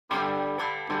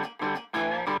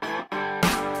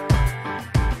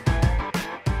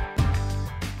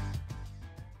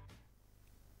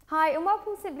Hi and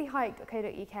welcome to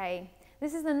simplyhike.co.uk.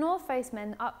 This is the North Face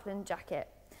Men Upland Jacket.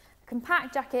 A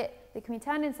compact jacket that can be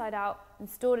turned inside out and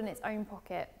stored in its own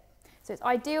pocket. So it's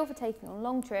ideal for taking on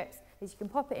long trips as you can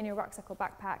pop it in your rucksack or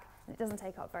backpack and it doesn't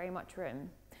take up very much room.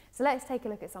 So let's take a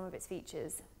look at some of its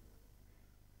features.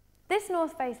 This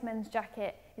North Face men's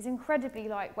jacket is incredibly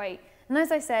lightweight and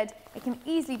as I said, it can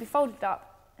easily be folded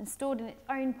up and stored in its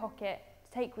own pocket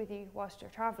to take with you whilst you're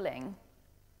travelling.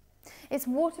 It's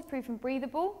waterproof and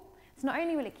breathable, so not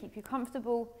only will it keep you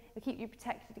comfortable, it will keep you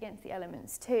protected against the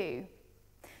elements too.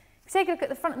 If you take a look at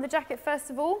the front of the jacket first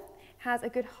of all, it has a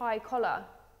good high collar.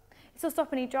 This will stop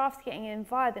any drafts getting in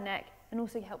via the neck and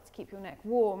also help to keep your neck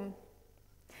warm.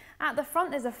 At the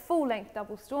front there's a full-length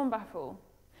double storm baffle.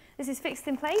 This is fixed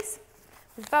in place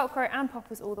with Velcro and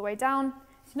poppers all the way down,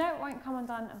 so you know it won't come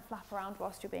undone and flap around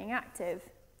whilst you're being active.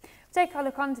 Take a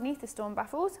look underneath the storm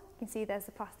baffles. You can see there's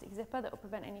a plastic zipper that will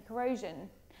prevent any corrosion.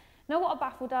 Now what a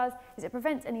baffle does is it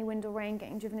prevents any wind or rain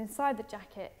getting driven inside the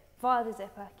jacket via the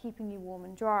zipper, keeping you warm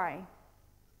and dry.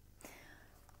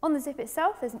 On the zip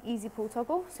itself there's an easy pull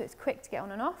toggle, so it's quick to get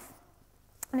on and off.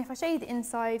 And if I show you the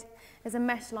inside, there's a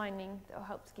mesh lining that will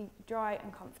help to keep you dry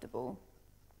and comfortable.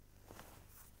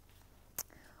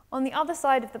 On the other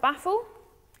side of the baffle,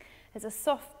 there's a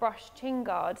soft brush chin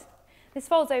guard. This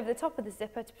folds over the top of the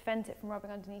zipper to prevent it from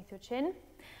rubbing underneath your chin.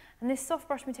 And this soft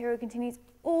brush material continues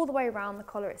all the way around the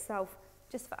collar itself,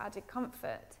 just for added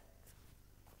comfort.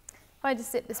 If I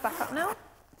just zip this back up now,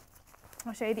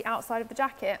 I'll show you the outside of the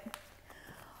jacket.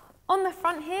 On the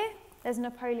front here, there's a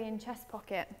Napoleon chest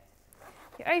pocket.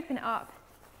 If you open it up,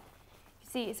 you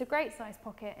see it's a great size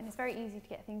pocket and it's very easy to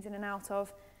get things in and out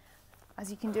of, as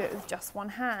you can do it with just one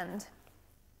hand.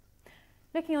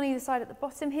 Looking on either side at the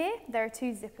bottom here, there are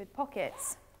two zippered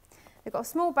pockets. They've got a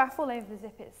small baffle over the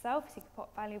zip itself, so you can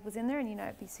pop valuables in there and you know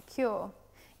it'll be secure.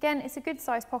 Again, it's a good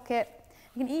sized pocket.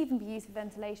 It can even be used for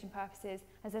ventilation purposes,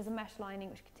 as there's a mesh lining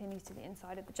which continues to the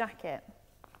inside of the jacket.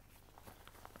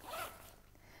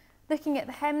 Looking at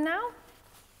the hem now,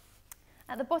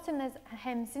 at the bottom there's a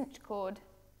hem cinch cord.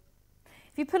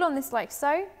 If you pull on this like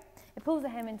so, it pulls the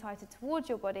hem in tighter towards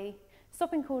your body,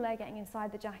 stopping cool air getting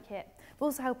inside the jacket, but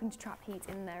also helping to trap heat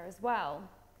in there as well.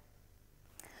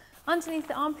 Underneath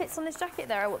the armpits on this jacket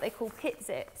there are what they call pit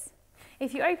zips.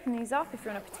 If you open these up, if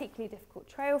you're on a particularly difficult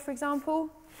trail for example,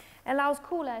 it allows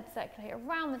cool air to circulate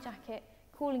around the jacket,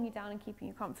 cooling you down and keeping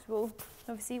you comfortable.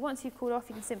 Obviously once you've cooled off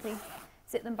you can simply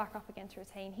zip them back up again to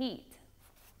retain heat.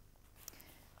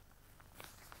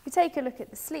 If you take a look at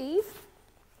the sleeve,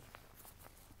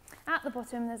 at the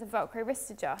bottom there's a Velcro wrist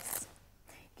adjust.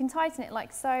 You can tighten it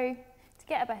like so to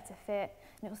get a better fit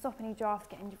and it will stop any draft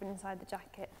getting driven inside the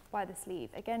jacket by the sleeve,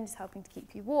 again just helping to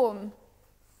keep you warm.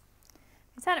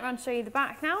 If I turn it around to show you the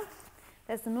back now,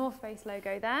 there's the North Face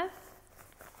logo there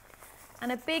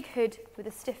and a big hood with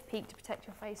a stiff peak to protect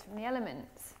your face from the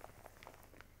elements.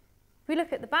 If we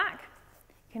look at the back,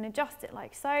 you can adjust it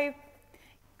like so.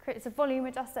 It's a volume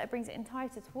adjuster, it brings it in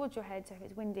tighter towards your head so if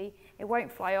it's windy it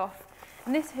won't fly off,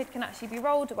 and this hood can actually be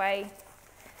rolled away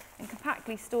and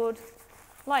compactly stored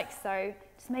like so,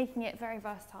 just making it very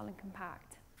versatile and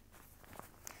compact.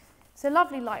 So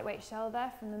lovely lightweight shell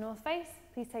there from the North Face.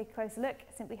 Please take a closer look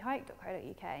at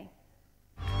simplyhike.co.uk.